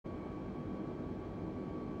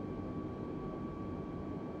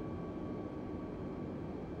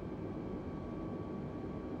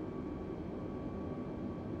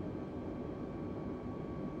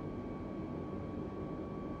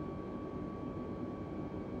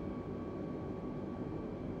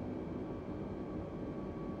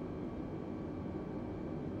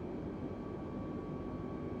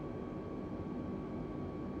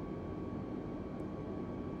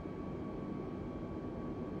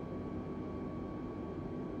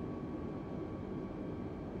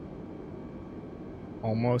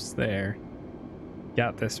Almost there.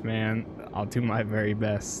 Got this, man. I'll do my very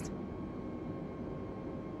best.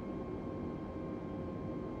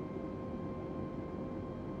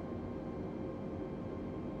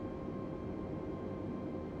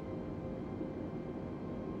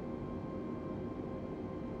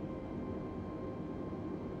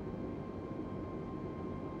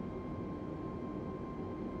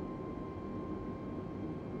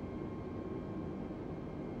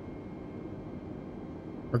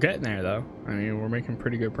 We're getting there, though. I mean, we're making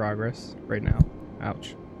pretty good progress right now.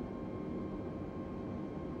 Ouch.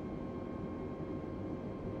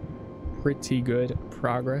 Pretty good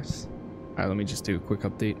progress. Alright, let me just do a quick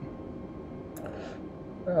update.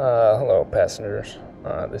 Hello, passengers.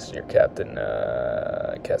 This is your captain,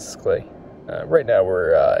 CasasClay. Right now,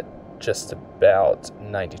 we're just about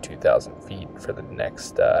 92,000 feet for the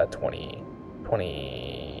next 20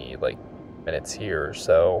 minutes here or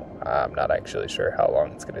so. I'm not actually sure how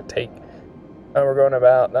long it's going to take. We're going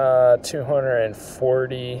about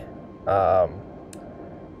 240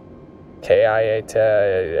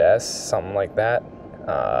 KIAS, something like that.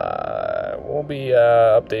 We'll be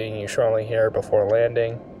updating you shortly here before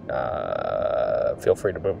landing. Feel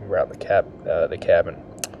free to move around the cabin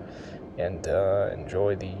and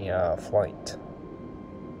enjoy the flight.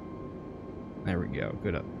 There we go.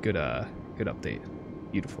 Good update.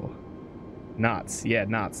 Beautiful. Knots. Yeah,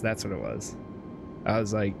 knots. That's what it was. I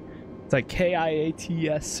was like, it's like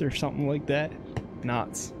KIATS or something like that.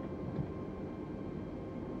 Knots.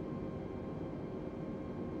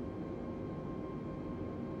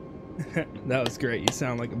 That was great. You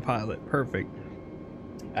sound like a pilot. Perfect.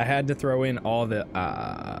 I had to throw in all the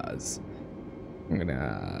ahs. I'm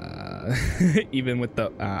gonna even with the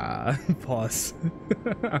pause.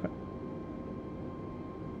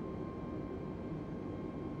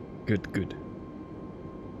 Good.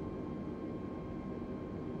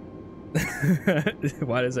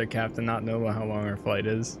 Why does our captain not know how long our flight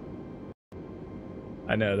is?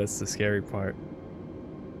 I know, that's the scary part.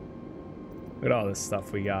 Look at all this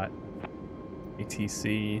stuff we got.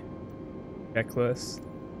 ATC checklist.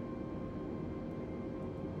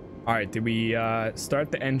 Alright, did we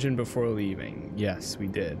start the engine before leaving? Yes, we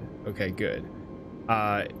did. Okay, good.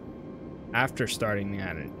 After starting the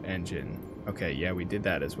engine. Okay, yeah, we did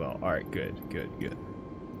that as well. Alright, good.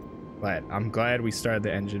 I'm glad we started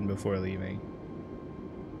the engine before leaving.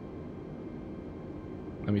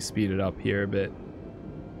 Let me speed it up here a bit.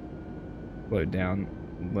 Slow it down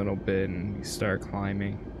a little bit and we start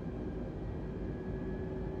climbing.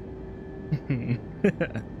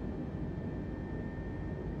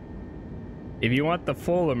 If you want the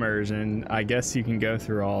full immersion, I guess you can go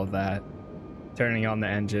through all of that. Turning on the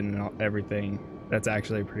engine and everything. That's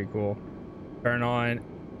actually pretty cool. Turn on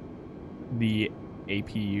the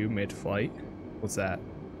APU mid-flight. What's that?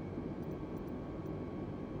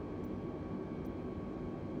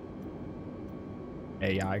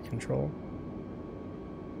 AI control.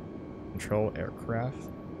 Control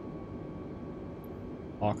aircraft.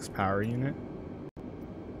 Aux power unit.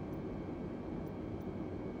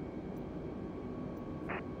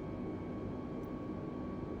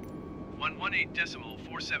 decimal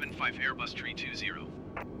 475 Airbus 320.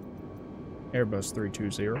 Airbus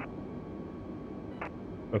 320.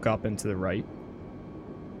 Look up and to the right.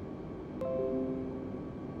 Oh,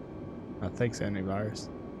 thanks, antivirus.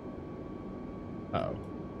 Uh-oh.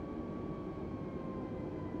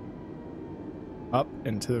 Up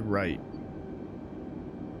and to the right.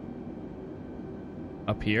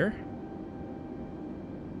 Up here?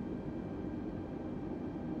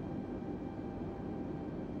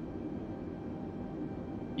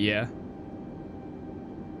 Yeah.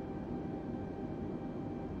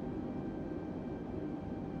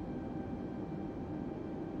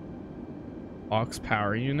 Aux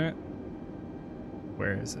power unit?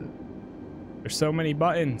 Where is it? There's so many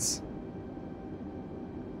buttons.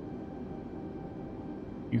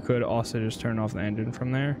 You could also just turn off the engine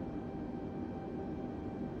from there.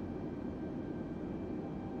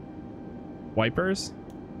 Wipers?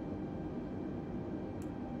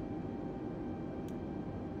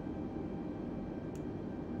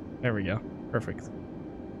 There we go. Perfect.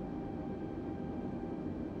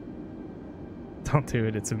 Don't do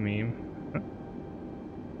it, it's a meme.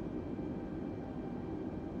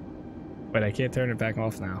 Wait, I can't turn it back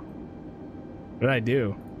off now. What did I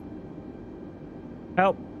do?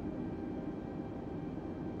 Help!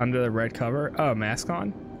 Under the red cover? Oh, mask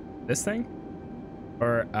on? This thing?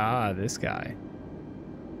 Or, this guy.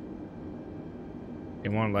 It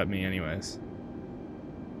won't let me anyways.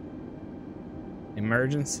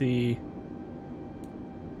 Emergency.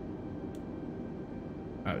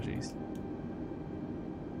 Oh, jeez.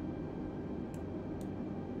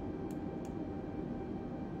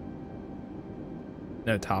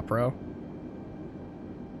 No, top row.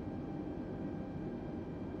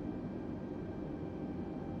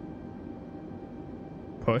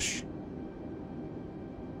 Push.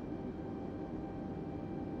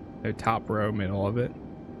 No, top row, middle of it.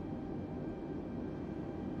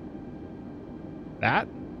 That?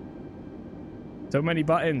 So many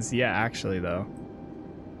buttons. Yeah, actually, though.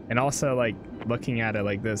 And also, like, looking at it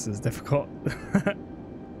like this is difficult.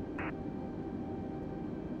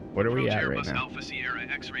 What are we at right now? Alpha Sierra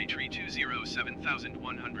X-ray tree 20,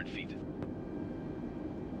 7,100 feet.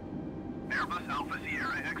 Airbus Alpha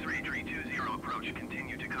Sierra X-ray tree 20 approach.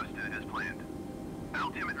 Continue to Costa as planned.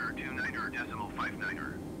 Altimeter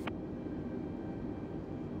 29.59.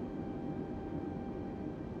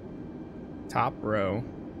 Top row,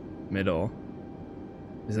 middle.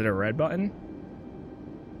 Is it a red button?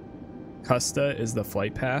 Costa is the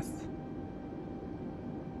flight path.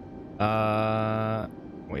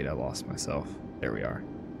 Wait, I lost myself. There we are.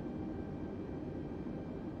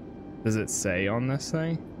 Does it say on this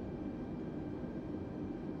thing?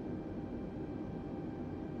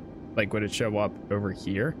 Like, would it show up over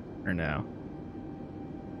here or no?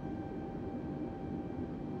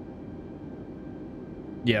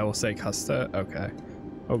 Yeah, we'll say Costa. Okay.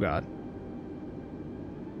 Oh God.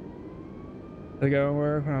 I go to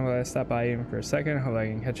work. When I stop by even for a second. Hope I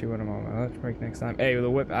can catch you when I'm on my lunch break next time. Hey, the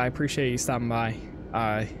whip. I appreciate you stopping by.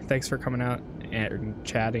 Thanks for coming out and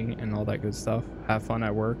chatting and all that good stuff. Have fun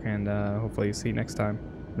at work, and hopefully you see you next time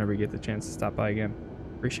whenever you get the chance to stop by again.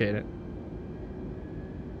 Appreciate it.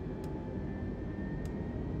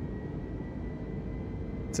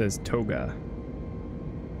 It says Toga.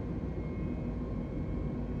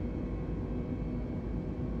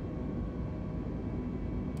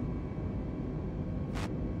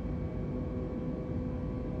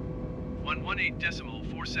 Decimal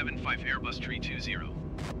 475 Airbus tree 20.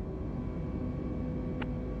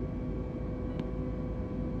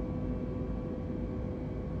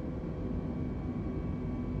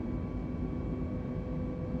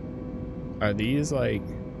 Are these like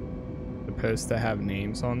supposed to have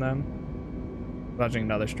names on them? Watching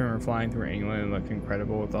another streamer flying through England and look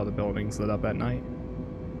incredible with all the buildings lit up at night.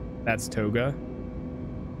 That's Toga.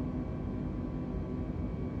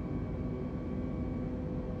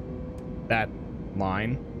 That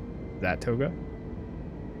line, that Toga?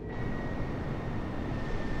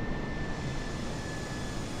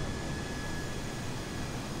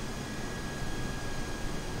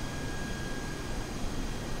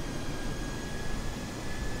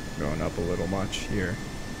 Going up a little much here.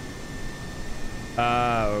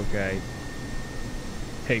 Okay.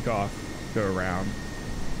 Take off, go around.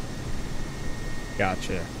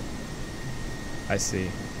 Gotcha. I see.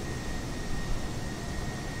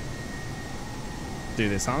 Dude,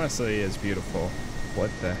 this honestly is beautiful. What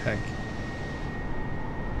the heck?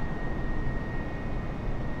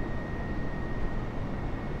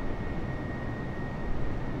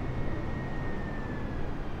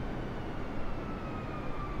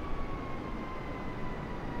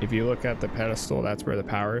 If you look at the pedestal, that's where the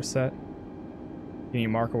power is set. Can you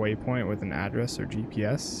mark a waypoint with an address or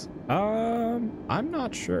GPS? I'm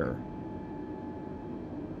not sure.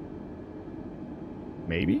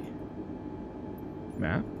 Maybe?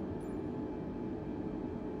 Map?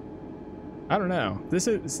 I don't know. This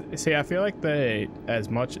is, see, I feel like as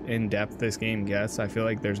much in depth this game gets, I feel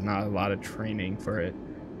like there's not a lot of training for it.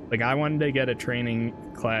 Like, I wanted to get a training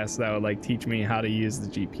class that would like teach me how to use the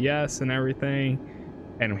GPS and everything.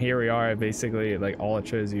 And here we are, basically, like, all it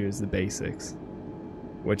shows you is the basics,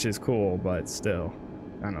 which is cool, but still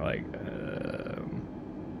kind of like,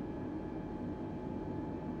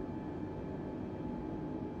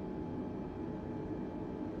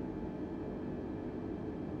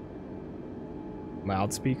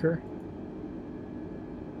 loudspeaker.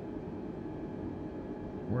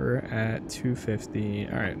 We're at 250.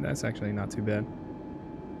 All right, that's actually not too bad.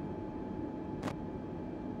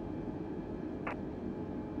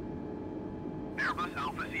 Airbus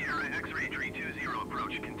Alpha Sierra X-ray tree 20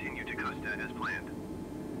 approach. Continue to Costa as planned.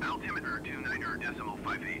 Altimeter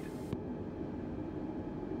 29.58.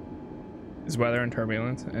 Is weather and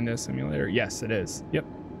turbulence in this simulator? Yes, it is. Yep.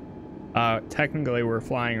 Technically, we're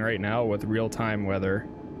flying right now with real-time weather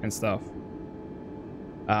and stuff.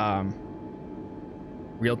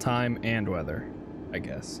 Real-time and weather, I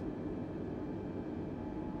guess.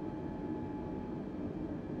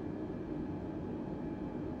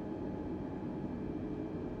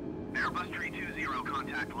 Airbus tree 20,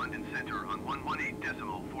 contact London Center on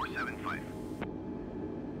 118.475.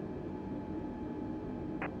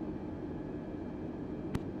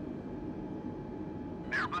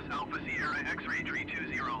 Airbus Alpha Sierra X-ray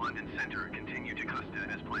 320 London Center, continue to Costa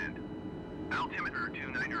as planned. Altimeter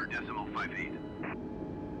 29.58.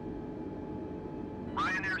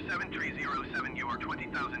 Ryanair 7307, you are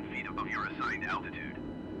 20,000 feet above your assigned altitude.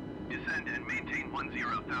 Descend and maintain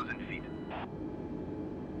 10,000 feet.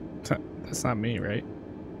 That's not me, right?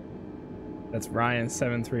 That's Ryan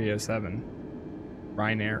 7307.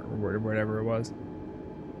 Ryanair, or whatever it was.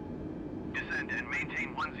 Descend and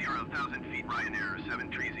maintain 10,000 feet, Ryanair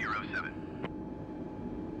 7307.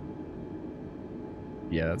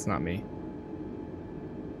 Yeah, that's not me.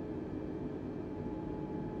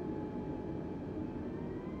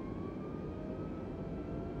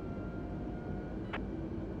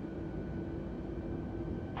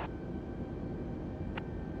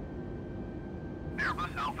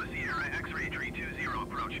 Airbus Alpha Sierra X-ray 320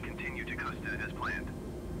 approach, continue to Costa as planned.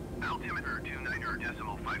 Altimeter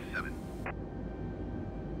 29.57.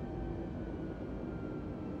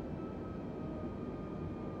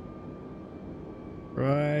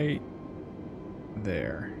 Right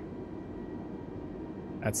there.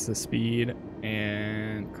 That's the speed,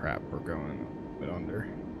 and crap, we're going a bit under.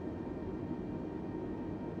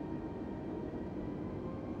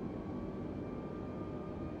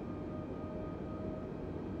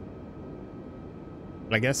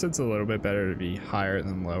 I guess it's a little bit better to be higher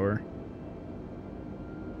than lower.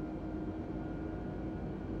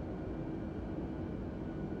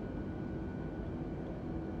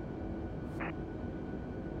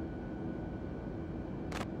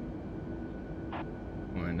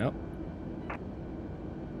 Line up.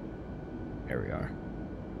 There we are.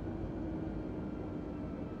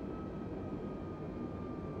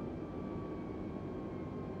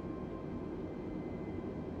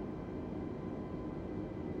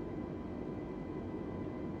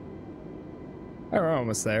 Oh, we're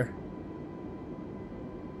almost there.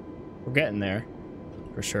 We're getting there,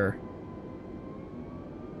 for sure.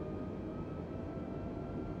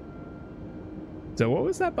 So what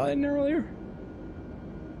was that button earlier?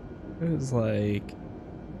 It was like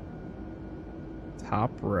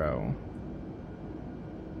top row.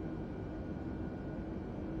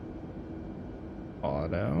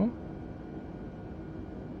 Auto.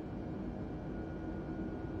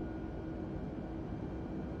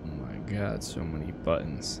 Oh my God, so many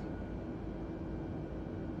buttons.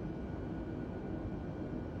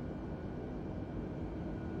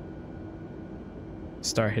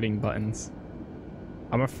 Start hitting buttons.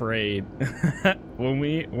 I'm afraid when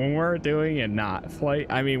we're doing a not flight,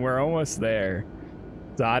 I mean, we're almost there.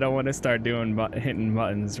 So I don't want to start doing hitting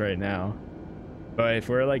buttons right now. But if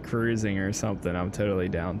we're like cruising or something, I'm totally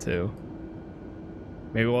down too.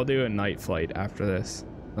 Maybe we'll do a night flight after this.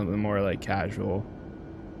 Something more like casual.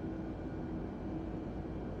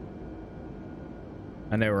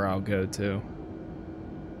 I know where I'll go to.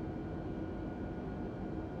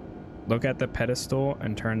 Look at the pedestal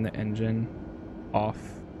and turn the engine off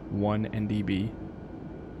 1 NDB.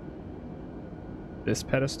 This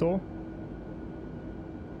pedestal.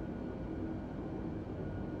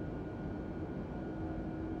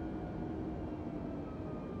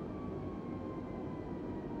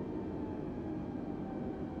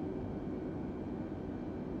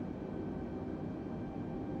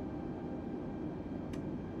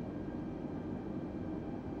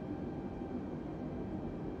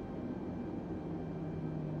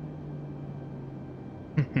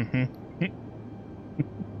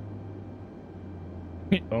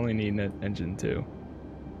 Only need an engine 2.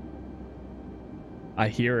 I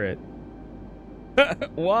hear it.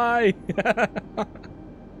 Why?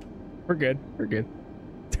 We're good. We're good.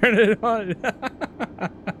 Turn it on.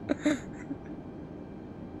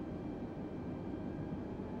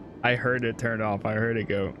 I heard it turn off. I heard it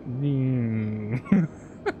go.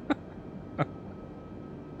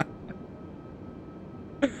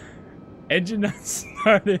 Engine not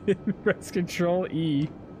started. Press Control E.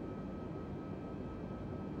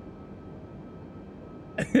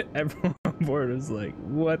 Everyone on board was like,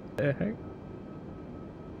 what the heck?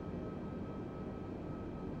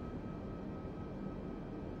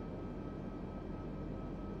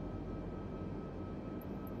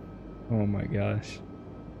 Oh my gosh.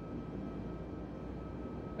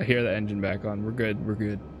 I hear the engine back on. We're good. We're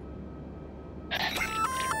good.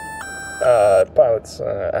 Pilots,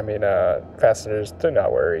 passengers, do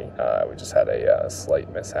not worry. We just had a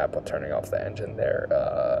slight mishap with turning off the engine there.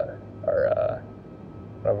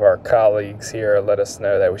 One of our colleagues here let us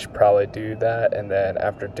know that we should probably do that, and then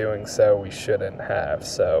after doing so, we shouldn't have,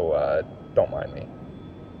 so don't mind me.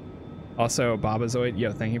 Also, Babazoid,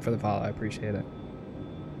 yo, thank you for the follow. I appreciate it.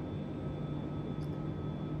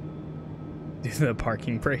 Do the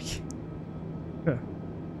parking brake.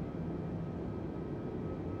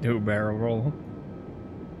 Do a barrel roll.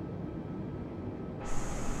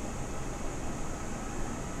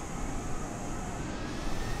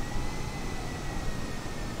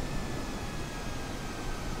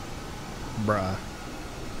 Bruh.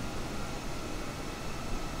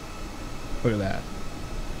 Look at that.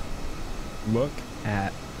 Look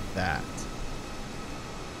at that.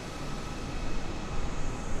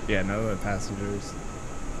 Yeah, none of the passengers.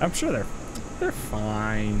 I'm sure they're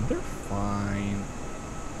fine. They're fine.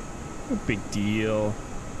 No big deal.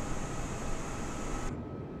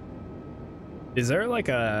 Is there like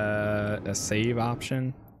a save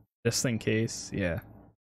option just in case? Yeah.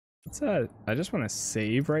 What's that? I just want to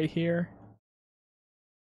save right here.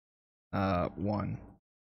 1.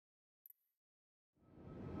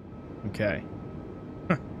 Okay.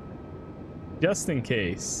 Just in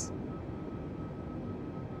case.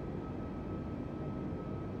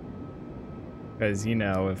 Because, you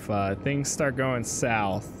know, if things start going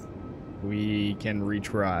south, we can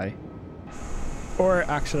retry. Or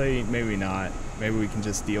actually, maybe not. Maybe we can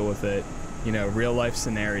just deal with it. You know, real life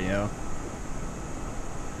scenario.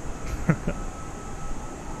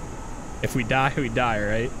 If we die, we die,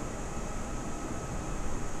 right?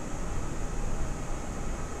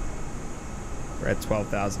 We're at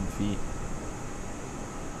 12,000 feet.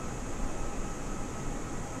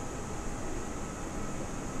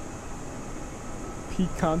 Peak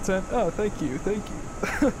content? Oh, thank you, thank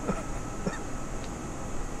you.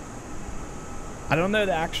 I don't know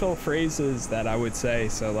the actual phrases that I would say,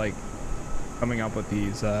 so like coming up with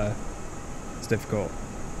these, it's difficult.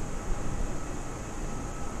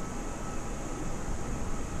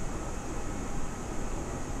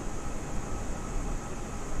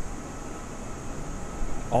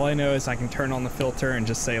 All I know is I can turn on the filter and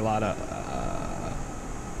just say a lot of,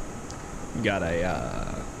 you got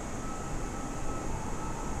a,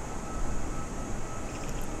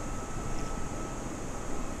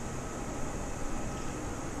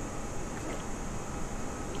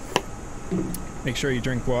 make sure you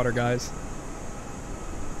drink water, guys.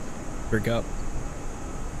 Drink up.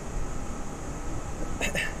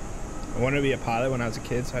 I wanted to be a pilot when I was a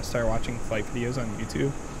kid, so I started watching flight videos on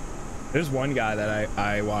YouTube. There's one guy that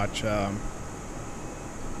I watch, or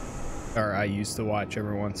I used to watch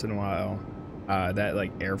every once in a while, that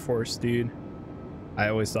like Air Force dude. I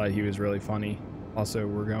always thought he was really funny. Also,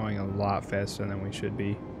 we're going a lot faster than we should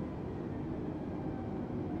be.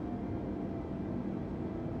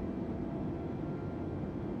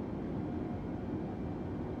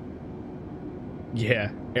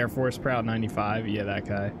 Yeah, Air Force Proud 95, yeah, that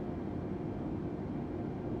guy.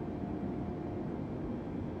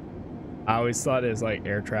 I always thought his like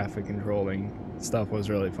air traffic controlling stuff was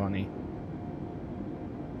really funny.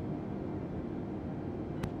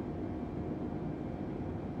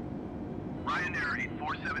 Ryanair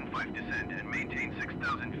 8475 descend and maintain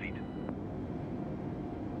 6,000 feet.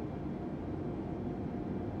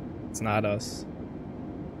 It's not us.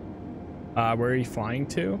 Where are you flying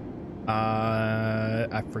to?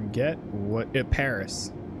 I forget what.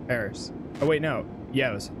 Paris. Paris. Oh wait, no.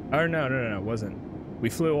 Yeah, it was. Oh no, it wasn't.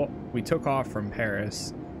 We took off from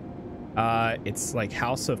Paris. It's like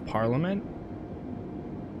House of Parliament.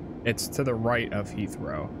 It's to the right of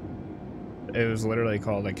Heathrow. It was literally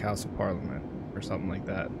called like House of Parliament or something like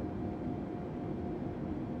that.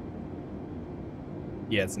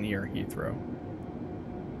 Yeah, it's near Heathrow.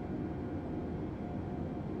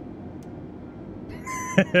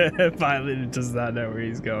 Pilot does not know where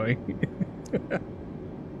he's going.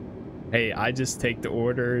 Hey, I just take the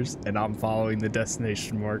orders and I'm following the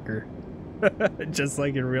destination marker. Just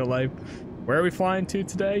like in real life. Where are we flying to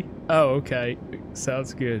today? Oh, okay.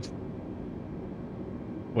 Sounds good.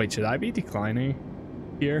 Wait, should I be declining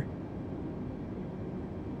here?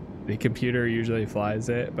 The computer usually flies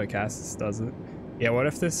it, but Casas doesn't. Yeah, what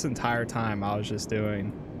if this entire time I was just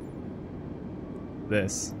doing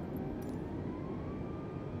this?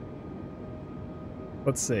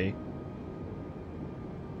 Let's see.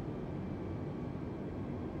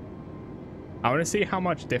 I want to see how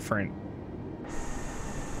much different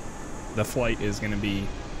the flight is going to be.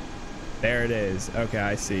 There it is. Okay,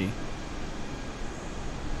 I see.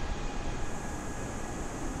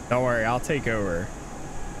 Don't worry, I'll take over.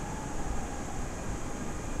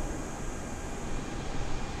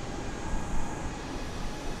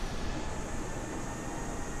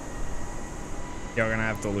 You're gonna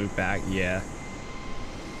have to loop back, yeah.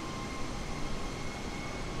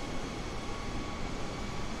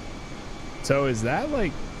 So is that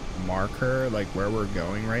like marker, like where we're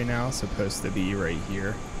going right now, supposed to be right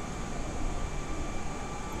here?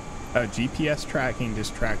 Oh, GPS tracking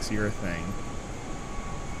just tracks your thing.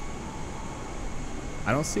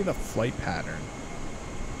 I don't see the flight pattern.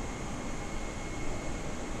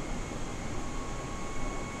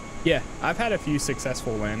 Yeah, I've had a few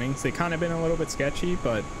successful landings. They kind of been a little bit sketchy,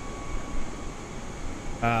 but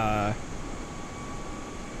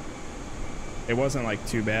it wasn't like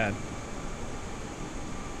too bad.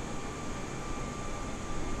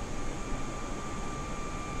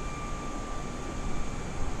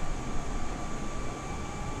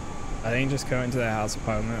 I think just going to the house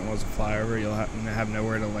apartment was a flyover. You'll have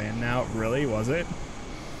nowhere to land now. Really? Was it?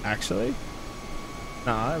 Actually?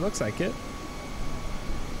 Nah, it looks like it.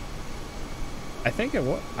 I think it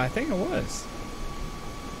was.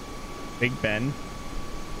 Big Ben.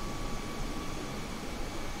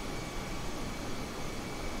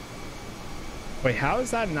 Wait, how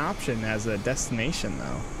is that an option as a destination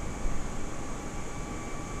though?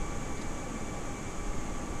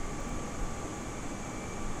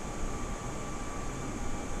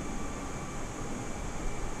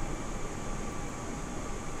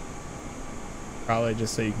 Probably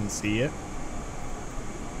just so you can see it.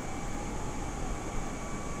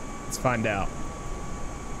 Let's find out.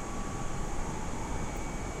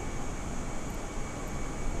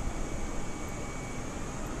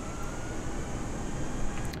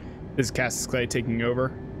 This is CasasClay taking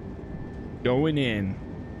over. Going in.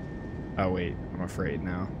 Oh wait, I'm afraid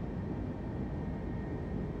now.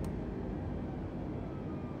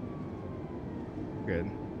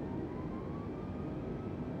 Good.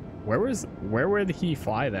 Where would he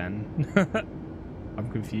fly then? I'm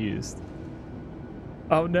confused.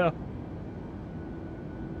 Oh no.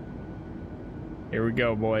 Here we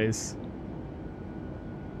go, boys.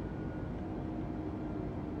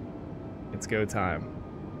 It's go time.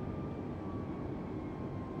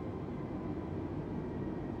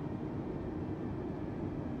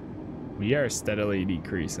 We are steadily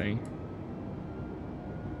decreasing.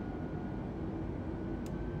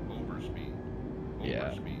 Overspeed.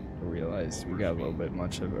 Yeah, I realized we got a little bit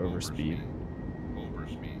much of overspeed.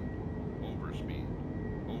 Overspeed. Overspeed.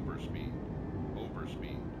 Overspeed.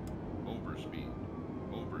 Overspeed. Overspeed.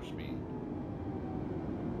 Overspeed.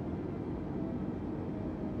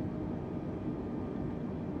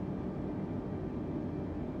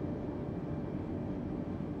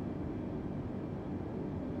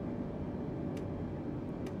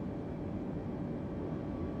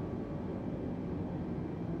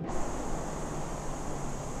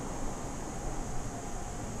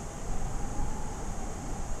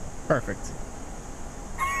 Perfect.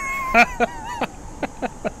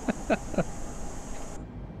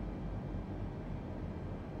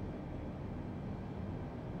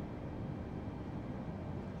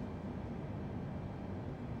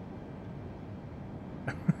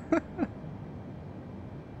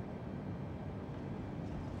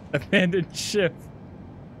 Abandoned ship.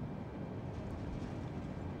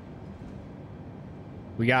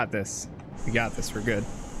 We got this. We got this. We're good.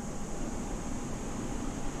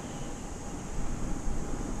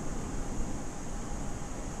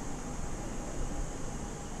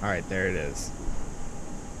 All right, there it is.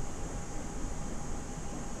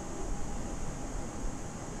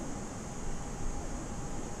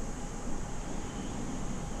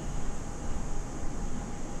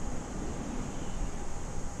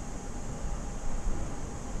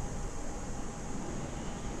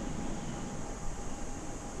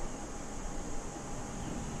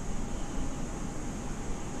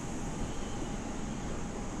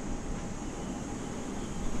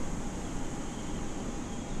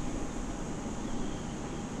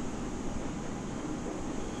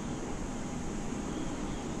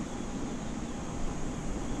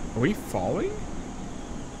 Are we falling?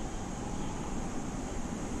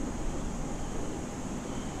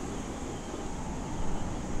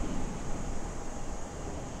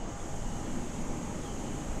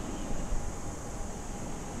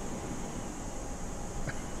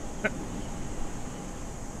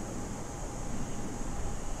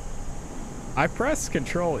 I pressed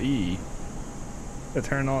Control E to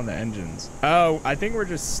turn on the engines. Oh, I think we're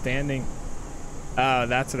just standing. Oh,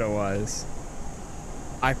 that's what it was.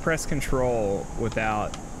 I pressed Control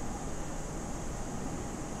without.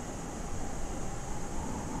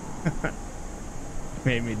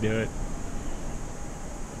 Made me do it.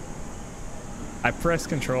 I pressed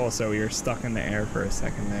Control so we were stuck in the air for a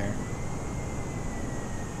second there.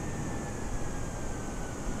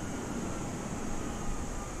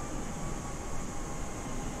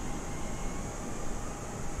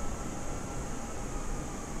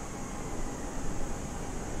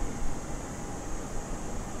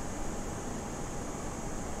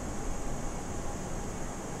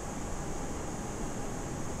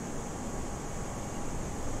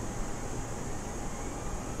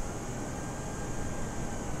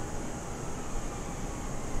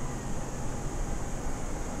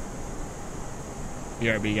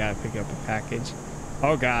 BRB gotta pick up a package.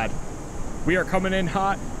 Oh God, we are coming in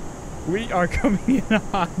hot. We are coming in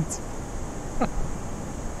hot.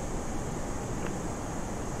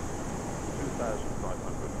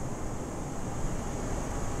 2,500.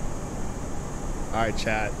 All right,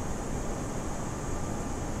 chat.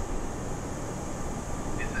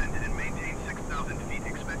 Descend and maintain 6,000 feet.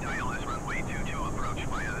 Expect ILS runway 22 approach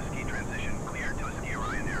via the ski transition. Clear to ski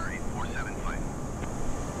Orion Air 8475.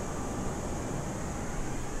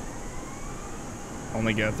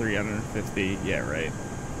 Only go 350. Yeah, right.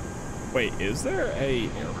 Wait, is there a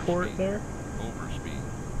airport there? Overspeed.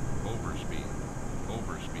 Overspeed.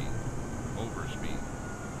 Overspeed. Overspeed.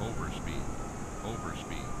 Overspeed.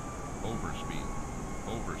 Overspeed. Overspeed.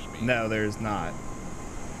 Overspeed. No, there's not.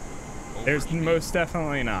 There's most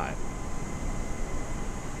definitely not.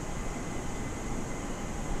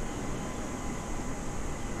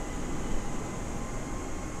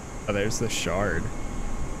 Oh, there's the Shard.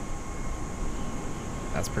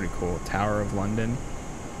 That's pretty cool. Tower of London.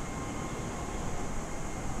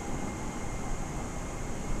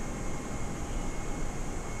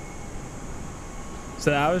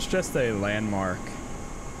 So that was just a landmark.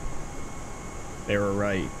 They were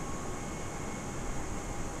right.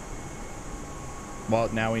 Well,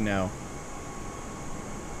 now we know.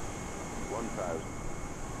 1,000.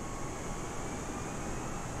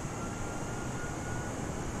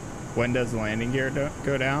 When does the landing gear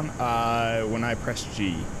go down? When I press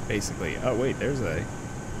G, basically. Oh wait, there's a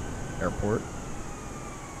airport.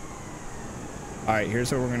 All right,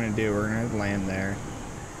 here's what we're gonna do. We're gonna land there.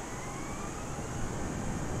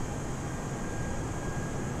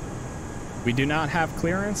 We do not have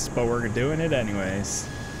clearance, but we're doing it anyways.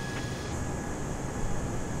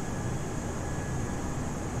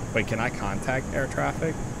 Wait, can I contact air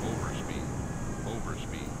traffic? Overspeed.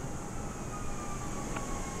 Overspeed.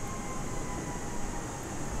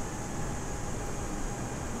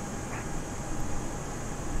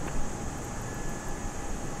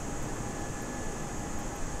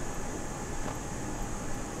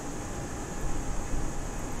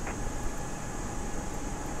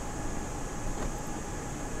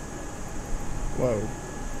 Whoa.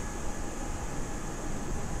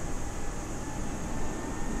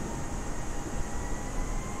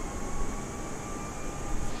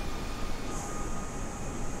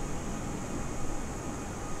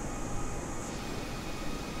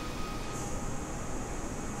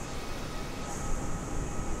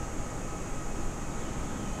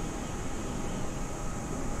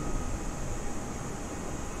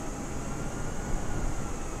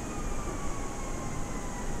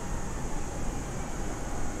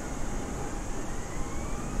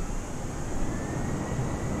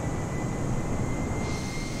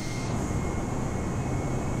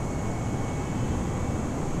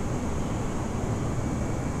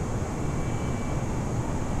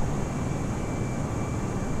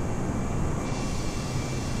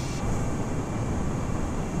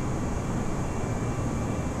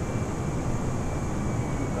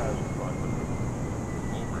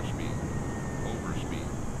 Overspeed. Overspeed.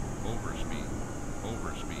 Overspeed.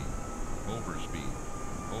 Overspeed. Overspeed.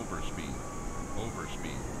 Overspeed.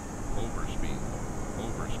 Overspeed. Overspeed.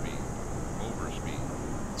 Overspeed. Overspeed.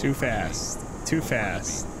 Too fast. Too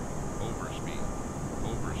fast. Overspeed.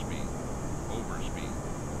 Overspeed. Overspeed.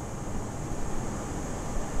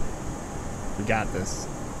 We got this.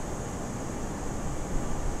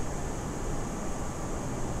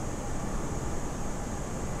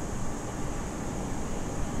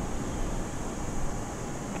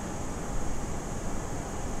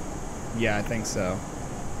 Yeah, I think so.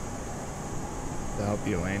 To help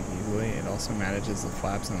you land easily, it also manages the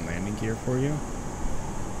flaps and landing gear for you.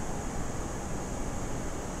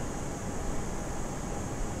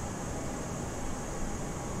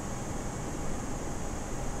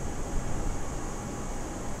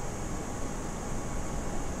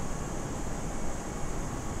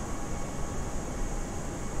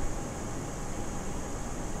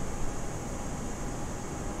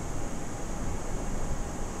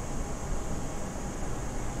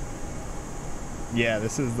 Yeah,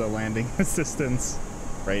 this is the landing assistance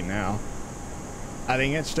right now. I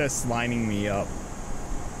think it's just lining me up.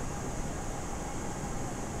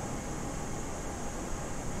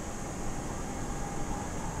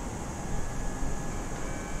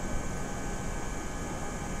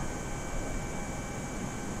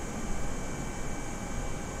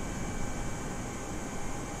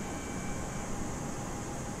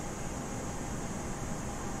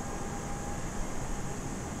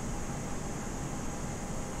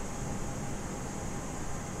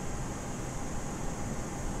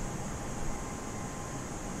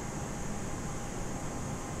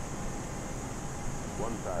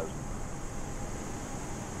 1,000.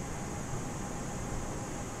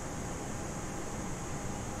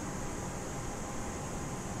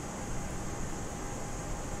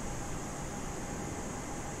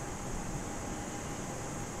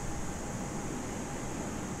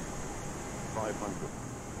 500.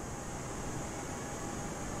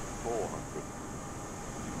 400.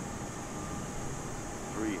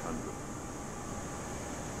 300.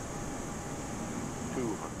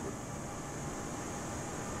 200.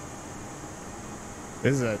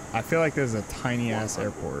 This is I feel like this is a tiny ass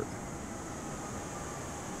airport.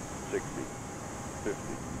 60.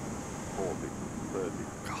 50. 40. 30.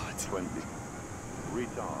 God. 20.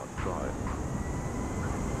 Retard 5.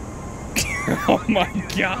 Oh my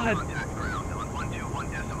God. Contact ground on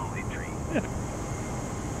 121.83.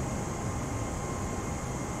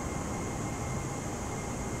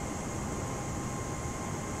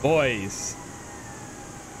 Boys.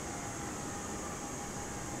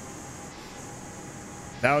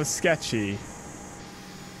 That was sketchy.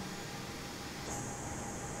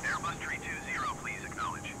 Airbus 320, please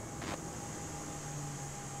acknowledge.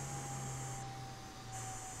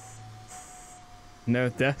 No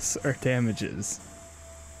deaths or damages.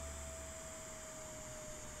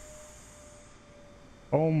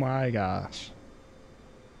 Oh my gosh.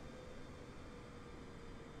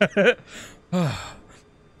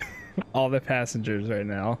 All the passengers right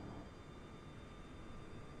now.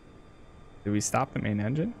 Did we stop the main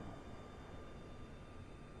engine?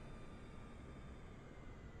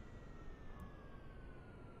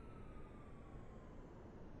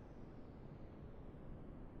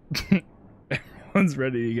 Everyone's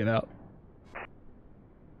ready to get out.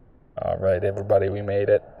 All right, everybody, we made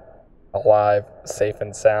it. Alive, safe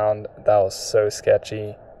and sound. That was so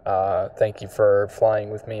sketchy. Thank you for flying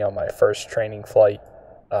with me on my first training flight.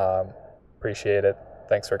 Appreciate it.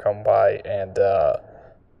 Thanks for coming by, and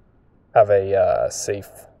have a safe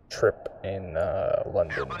trip in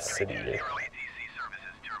London Airbus City. 320, ATC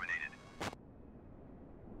services terminated.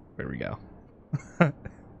 There we go.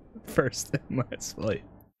 First and last flight.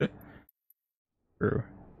 True.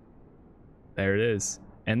 There it is.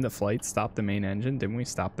 End the flight, stop the main engine. Didn't we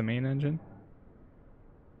stop the main engine?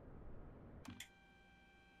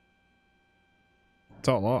 It's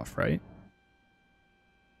all off, right?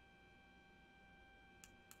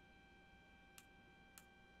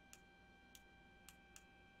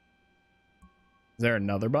 Is there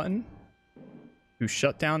another button? To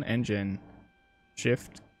shut down engine,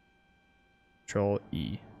 Shift, Control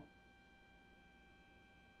E.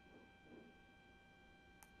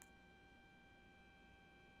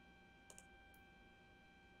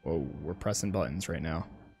 Whoa, we're pressing buttons right now.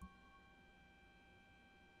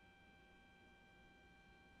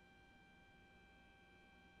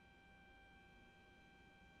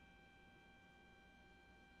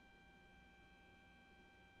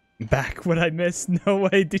 Back what I missed? No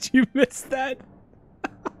way, did you miss that?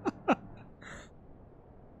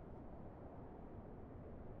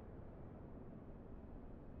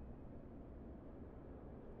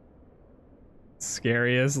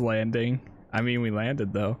 Scariest landing. I mean, we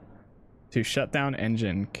landed though. To shut down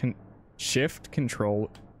engine, Shift Control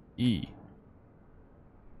E.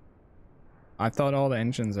 I thought all the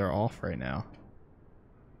engines are off right now.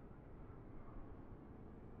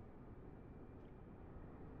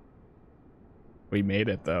 We made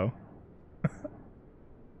it though.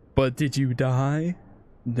 But did you die?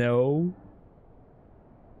 No.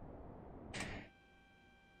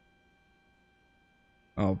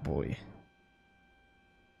 Oh boy.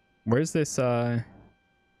 Where's this I'll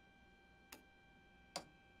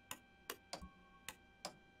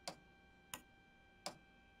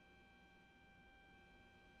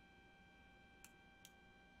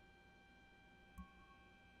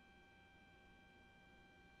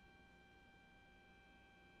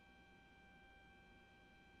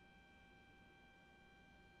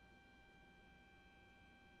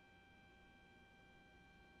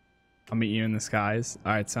meet you in the skies.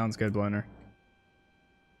 Alright, sounds good, Blender.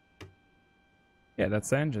 Yeah, that's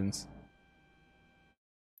the engines.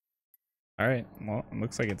 Alright, well, it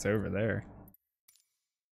looks like it's over there.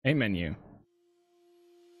 Main menu.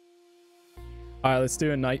 Alright, let's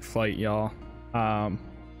do a night flight, y'all.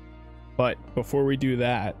 But before we do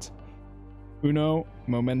that, uno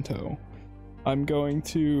momento. I'm going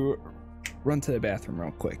to run to the bathroom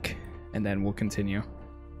real quick, and then we'll continue.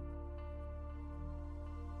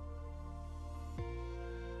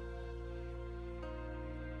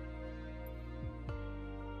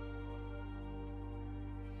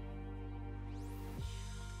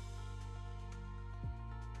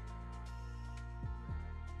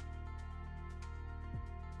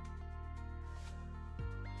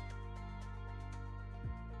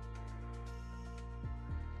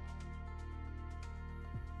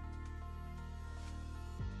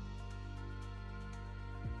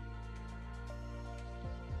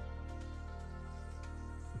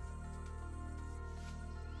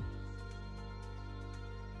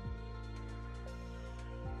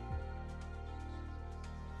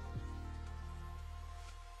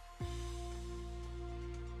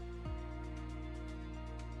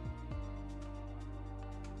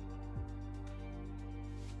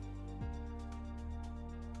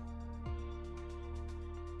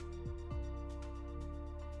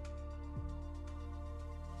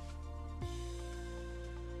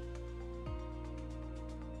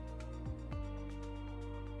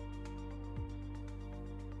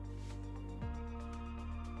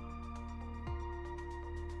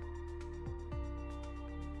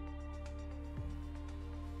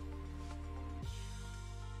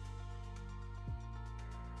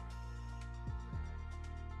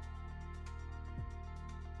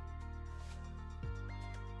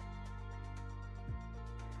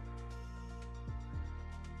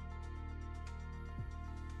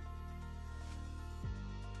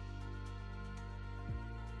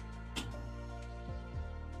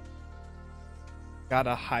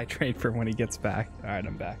 Gotta hydrate for when he gets back. All right,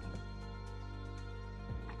 I'm back.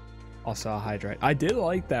 Also, I'll hydrate. I did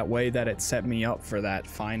like that way that it set me up for that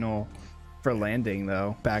final for landing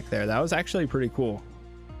though back there. That was actually pretty cool.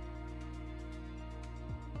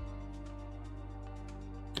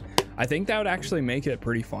 I think that would actually make it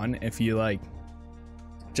pretty fun if you like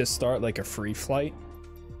just start like a free flight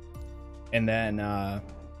and then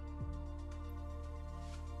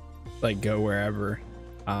like go wherever.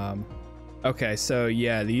 Okay, so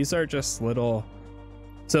yeah, these are just little,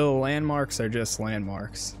 so landmarks are just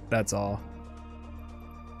landmarks, that's all.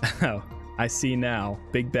 Oh, I see now.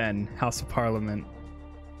 Big Ben, House of Parliament.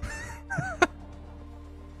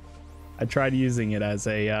 I tried using it as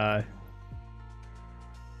a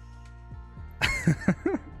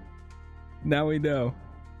now we know.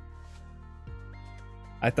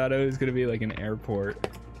 I thought it was gonna be like an airport,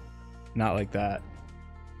 not like that.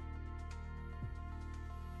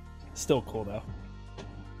 Still cool though.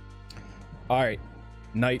 All right,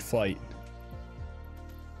 night flight.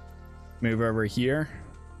 Move over here.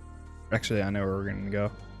 Actually, I know where we're gonna go.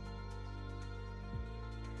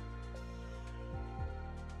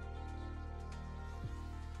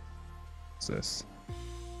 What's this?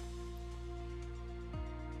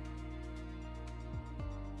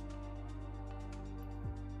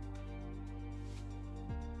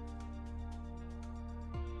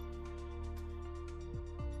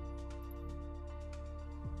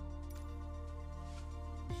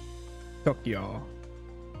 Tokyo.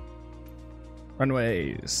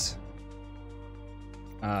 Runways.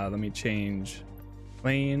 Let me change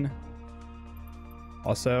lane.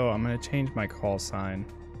 Also, I'm gonna change my call sign.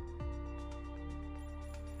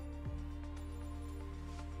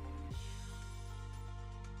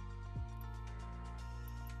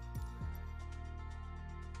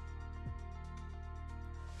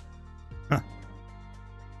 Huh.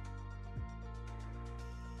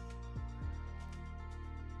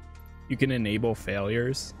 You can enable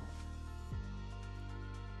failures.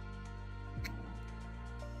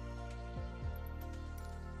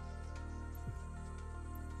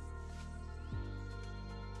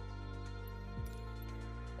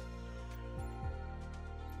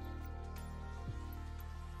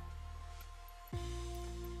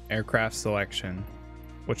 Aircraft selection.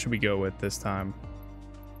 What should we go with this time?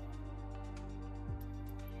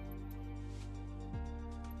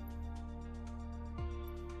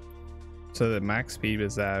 So the max speed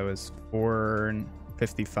was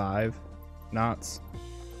 455 knots.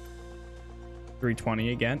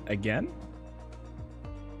 320 again?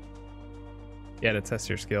 Yeah, to test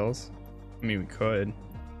your skills. I mean, we could.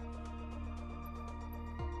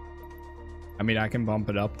 I mean, I can bump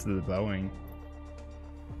it up to the Boeing.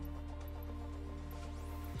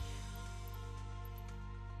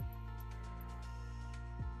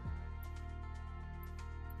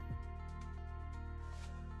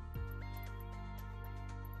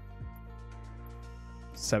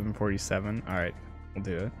 $747. All right, we'll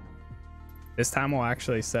do it. This time we'll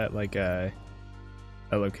actually set like a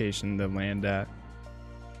location to land at.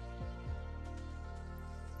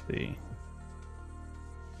 Let's see.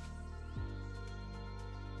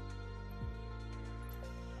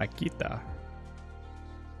 Akita.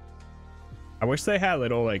 I wish they had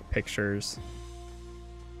little like pictures.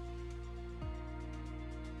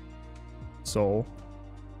 Seoul.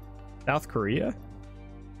 South Korea?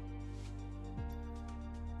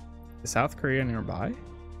 Is South Korea nearby?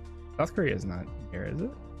 South Korea is not here, is it?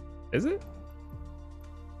 Is it?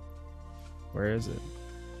 Where is it?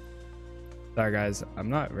 Sorry guys, I'm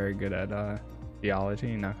not very good at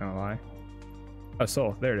geology, not gonna lie. Oh,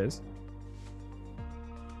 Seoul, there it is.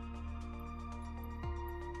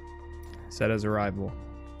 Set as arrival.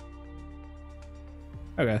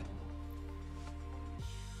 Okay.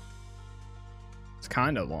 It's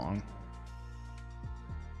kind of long.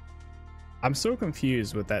 I'm so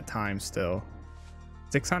confused with that time still.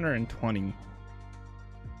 620.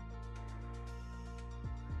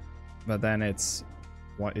 But then it's,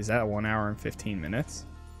 what is that, 1 hour and 15 minutes?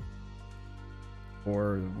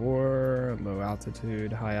 For war, low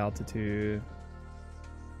altitude, high altitude.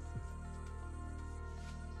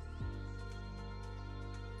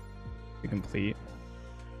 To complete.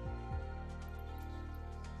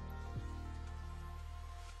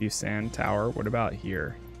 Sand Tower, what about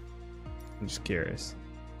here? I'm just curious.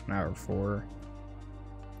 1 hour 4.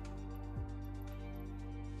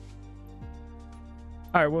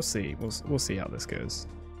 All right, we'll see. We'll see how this goes.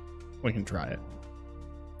 We can try it.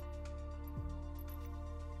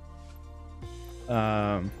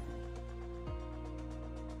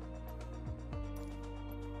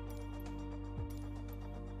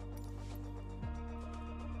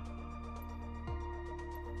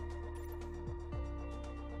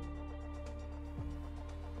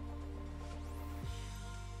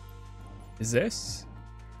 Is this?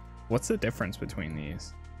 What's the difference between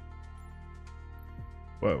these?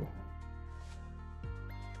 Whoa.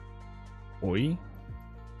 OI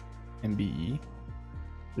and BE.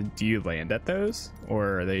 Do you land at those,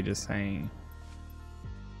 or are they just saying?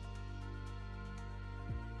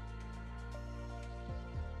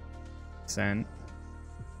 Send.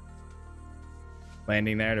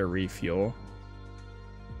 Landing there to refuel.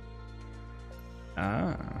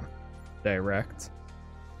 Ah, direct.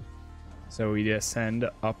 So we just send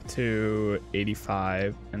up to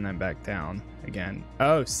 85 and then back down again.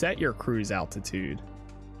 Oh, set your cruise altitude.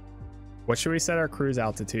 What should we set our cruise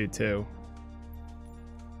altitude to?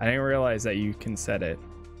 I didn't realize that you can set it.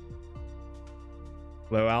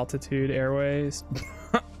 Low altitude airways.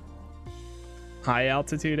 High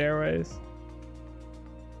altitude airways.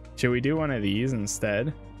 Should we do one of these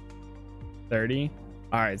instead? 30?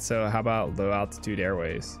 Alright, so how about low altitude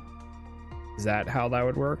airways? Is that how that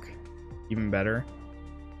would work? Even better?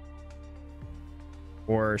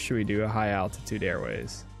 Or should we do a high altitude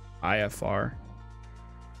airways? IFR.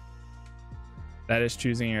 That is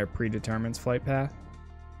choosing a predetermined flight path.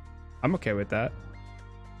 I'm okay with that.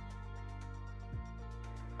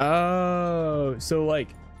 Oh, so like,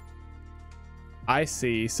 I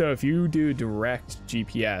see. So if you do direct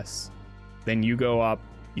GPS, then you go up,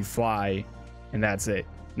 you fly, and that's it.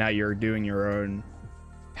 Now you're doing your own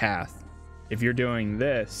path. If you're doing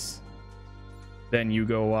this, then you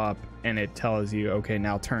go up and it tells you, okay,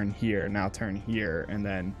 now turn here, and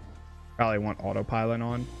then probably want autopilot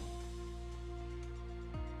on.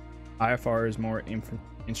 IFR is more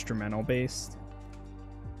instrumental based.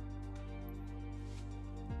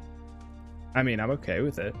 I mean, I'm okay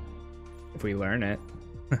with it if we learn it.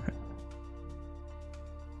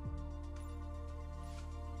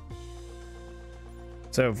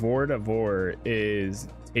 So VOR to VOR is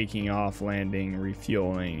taking off, landing,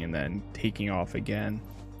 refueling, and then taking off again.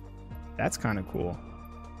 That's kind of cool.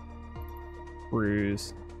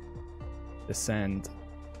 Cruise, descend.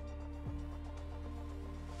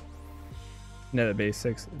 No, the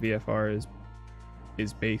basics. VFR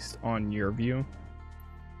is based on your view.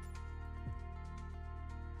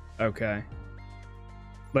 Okay.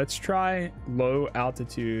 Let's try low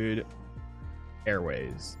altitude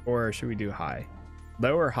airways, or should we do high?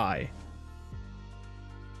 Low or high?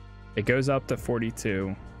 It goes up to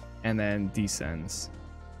 42 and then descends.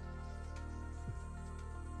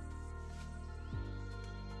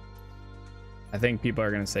 I think people are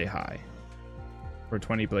going to say high. For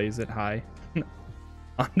 20 blaze it high.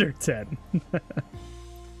 Under 10. All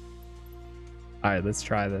right, let's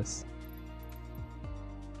try this.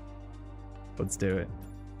 Let's do it.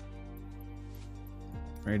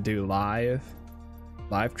 We're going to do live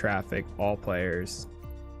traffic, all players,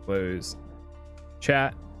 close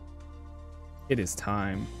chat. It is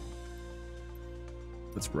time.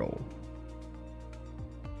 Let's roll.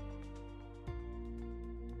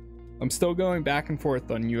 I'm still going back and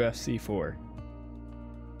forth on UFC 4.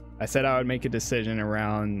 I said I would make a decision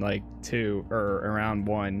around like 2 or around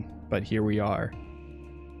 1, but here we are.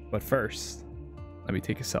 But first, let me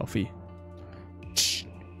take a selfie.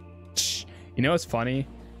 You know what's funny?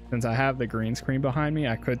 Since I have the green screen behind me,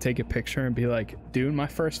 I could take a picture and be like, doing my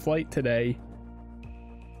first flight today.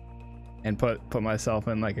 And put myself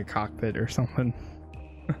in like a cockpit or something.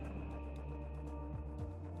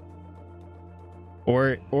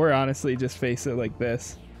 or honestly just face it like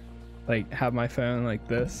this. Like have my phone like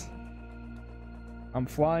this. I'm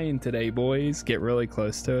flying today, boys. Get really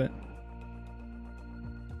close to it.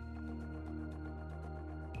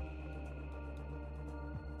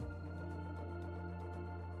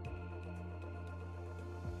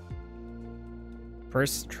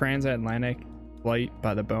 First transatlantic flight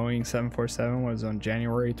by the Boeing 747 was on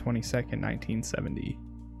January 22nd, 1970.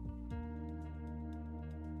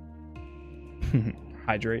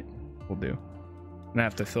 Hydrate will do. I'm gonna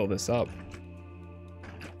have to fill this up.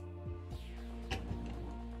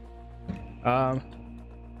 You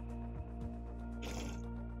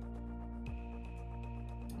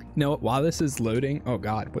know what? While this is loading, oh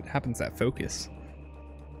god, what happens to that focus?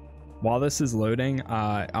 While this is loading,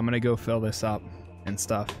 I'm gonna go fill this up and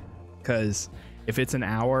stuff, because if it's an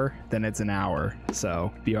hour, then it's an hour.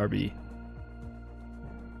 So BRB.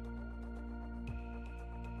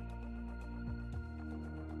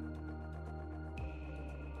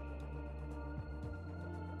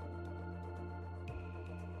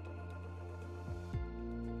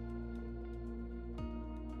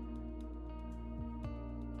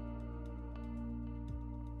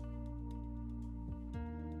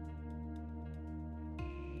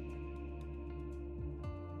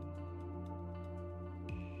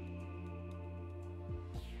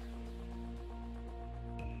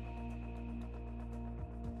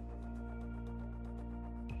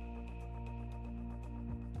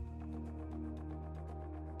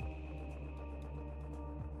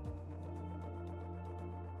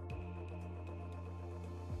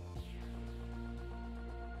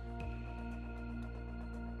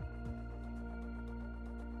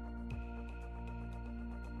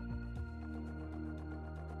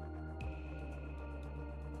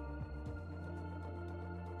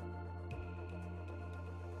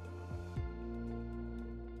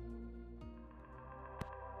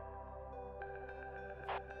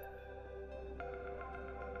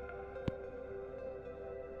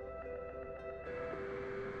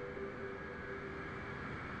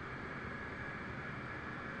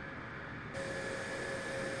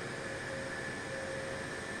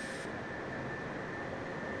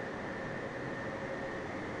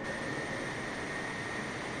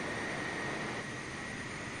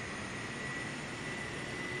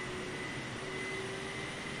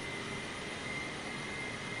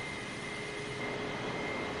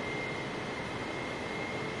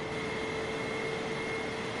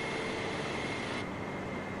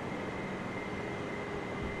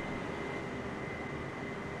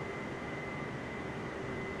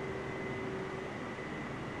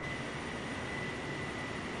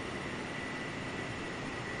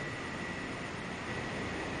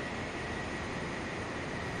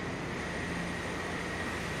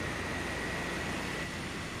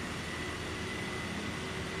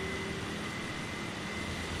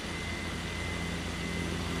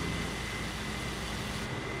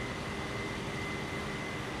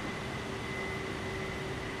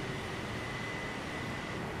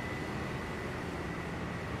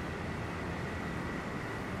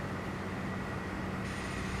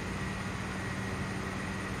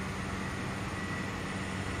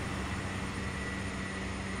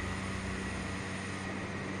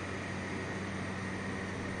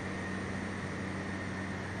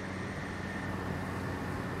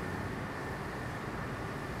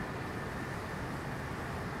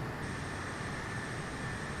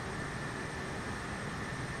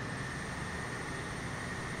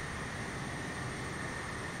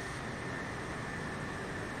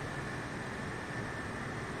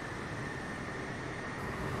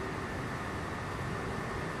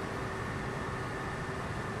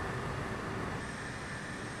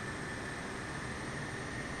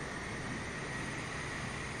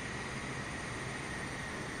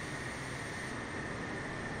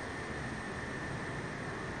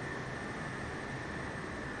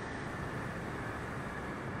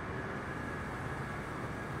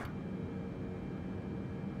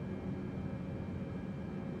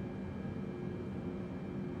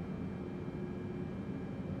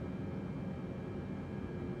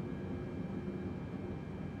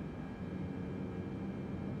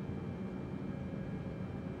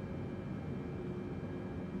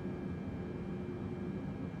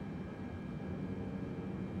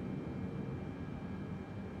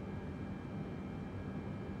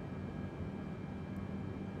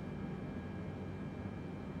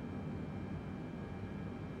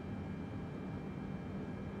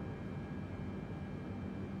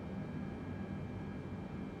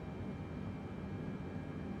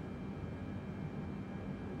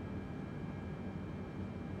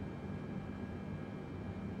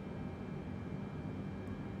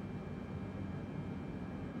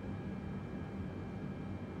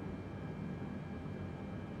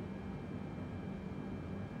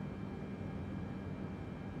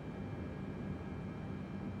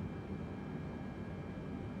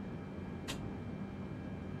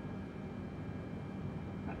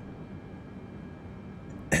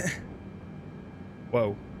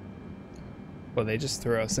 Whoa. Well, they just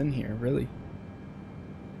threw us in here, really.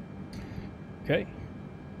 Okay.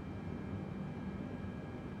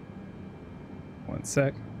 One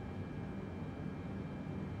sec.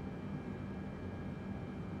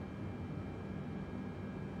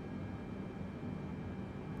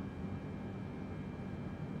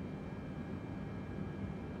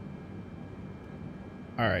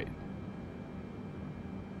 All right.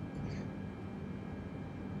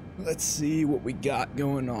 Let's see what we got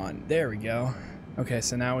going on. There we go. Okay,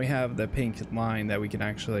 so now we have the pink line that we can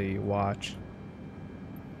actually watch.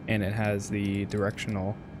 And it has the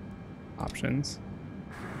directional options.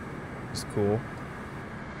 It's cool.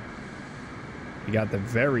 You got the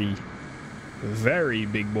very, very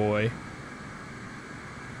big boy.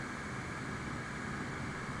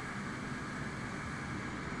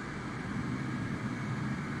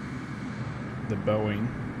 The Boeing.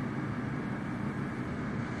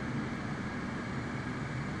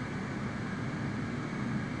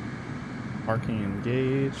 Parking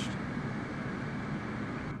engaged.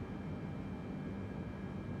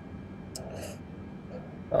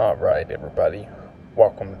 All right, everybody.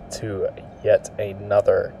 Welcome to yet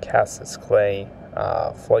another CasasClay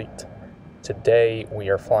flight. Today we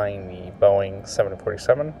are flying the Boeing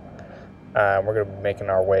 747. We're going to be making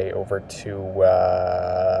our way over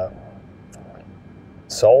to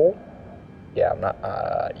Seoul. Yeah, I'm not.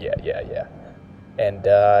 Yeah. And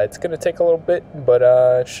it's going to take a little bit, but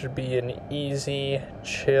it should be an easy,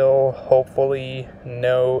 chill, hopefully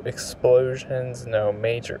no explosions, no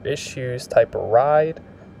major issues type of ride.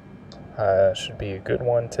 Should be a good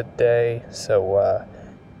one today. So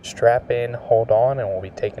strap in, hold on, and we'll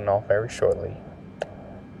be taking off very shortly.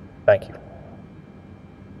 Thank you.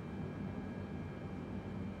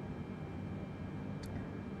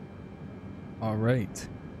 All right.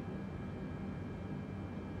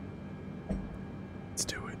 Let's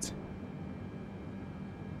do it.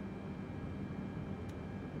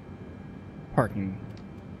 Parking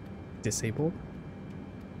disabled.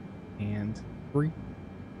 And 3,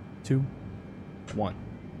 2, 1.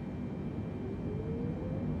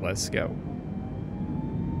 Let's go.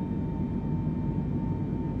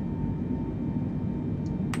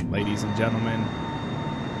 Ladies and gentlemen,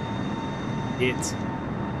 it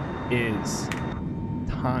is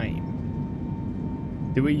time.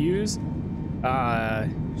 Do we use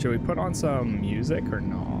should we put on some music or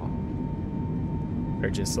no? Or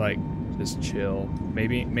just chill?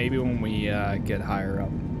 Maybe when we get higher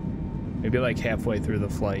up. Maybe like halfway through the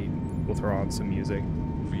flight, we'll throw on some music.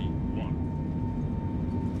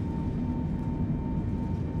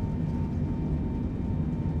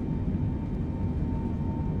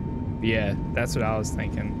 Yeah, that's what I was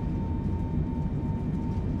thinking.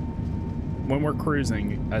 When we're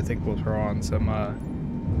cruising, I think we'll throw on some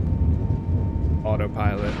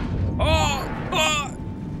autopilot.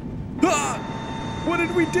 What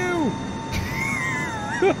did we do?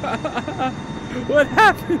 What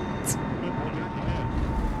happened?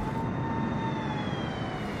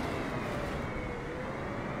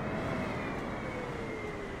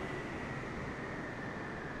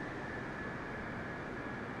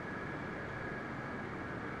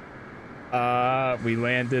 We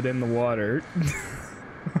landed in the water.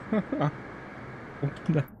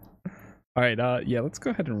 All right, yeah, let's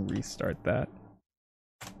go ahead and restart that.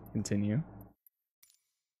 Continue.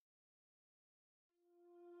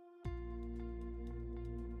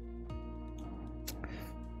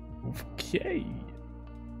 Okay.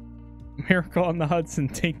 Miracle on the Hudson,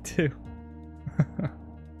 take 2.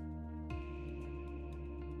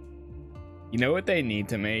 You know what they need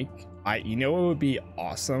to make? You know what would be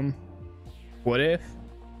awesome? What if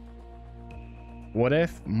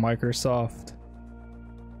Microsoft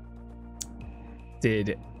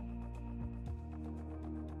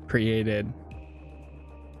created,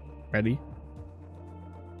 ready?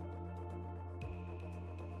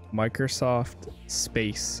 Microsoft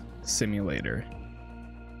Space Simulator,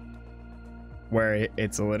 where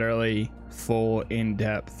it's literally full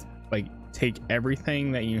in-depth, like take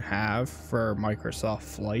everything that you have for Microsoft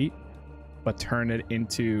Flight, but turn it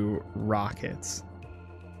into rockets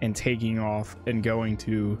and taking off and going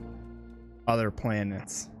to other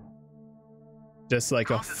planets. Just like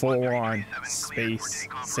a full-on space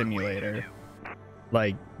simulator.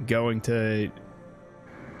 Like going to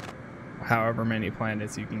however many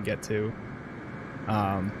planets you can get to.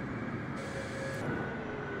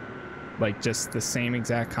 Like just the same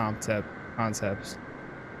exact concepts.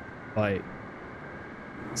 Like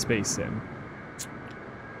space sim.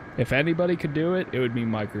 If anybody could do it, it would be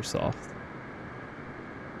Microsoft.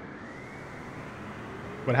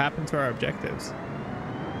 What happened to our objectives?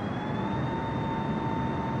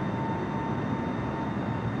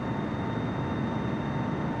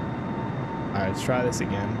 All right, let's try this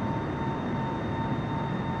again.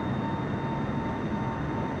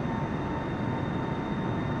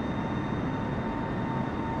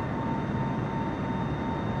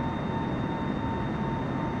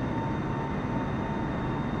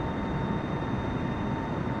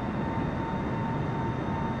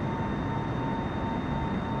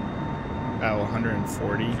 Oh,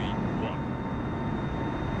 140.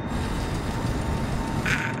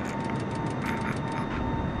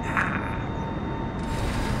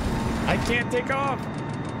 I can't take off.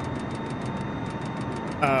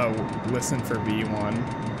 Oh, listen for V1.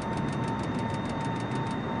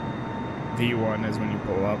 V1 is when you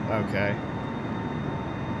pull up. Okay.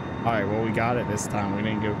 All right, well, we got it this time. We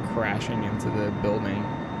didn't go crashing into the building.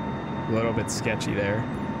 A little bit sketchy there.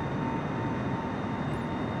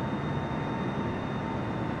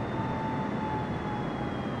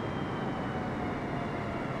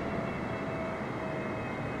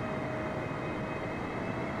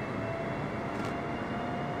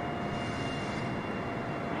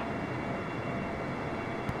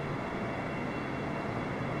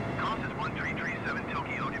 Casas 1337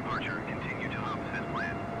 Tokyo departure. Continue to hubs as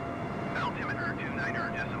planned. Altimeter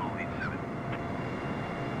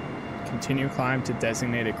 29.87. Continue climb to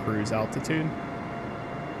designated cruise altitude.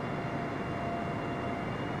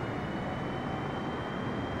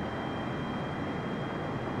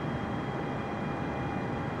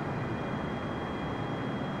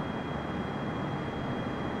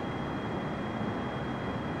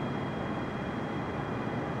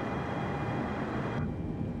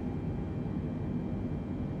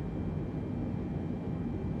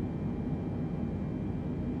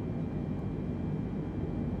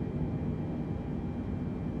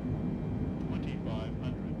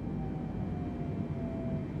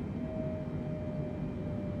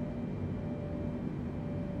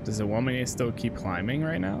 Does it want me to still keep climbing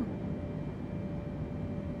right now?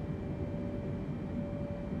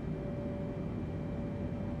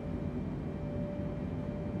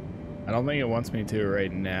 I don't think it wants me to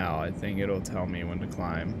right now. I think it'll tell me when to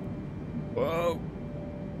climb. Whoa!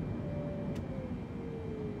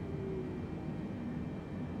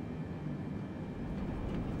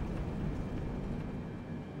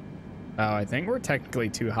 Oh, I think we're technically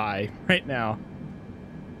too high right now.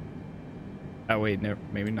 Oh wait, no,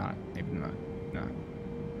 maybe not. Maybe not. No.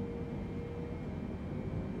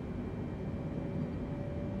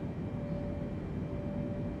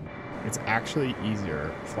 It's actually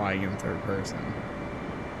easier flying in third person.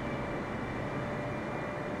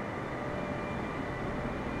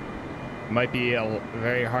 Might be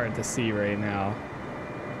very hard to see right now.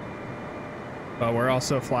 But we're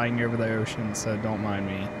also flying over the ocean, so don't mind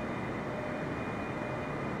me.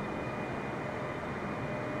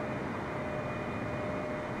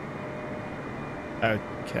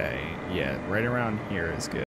 Okay, yeah, right around here is good.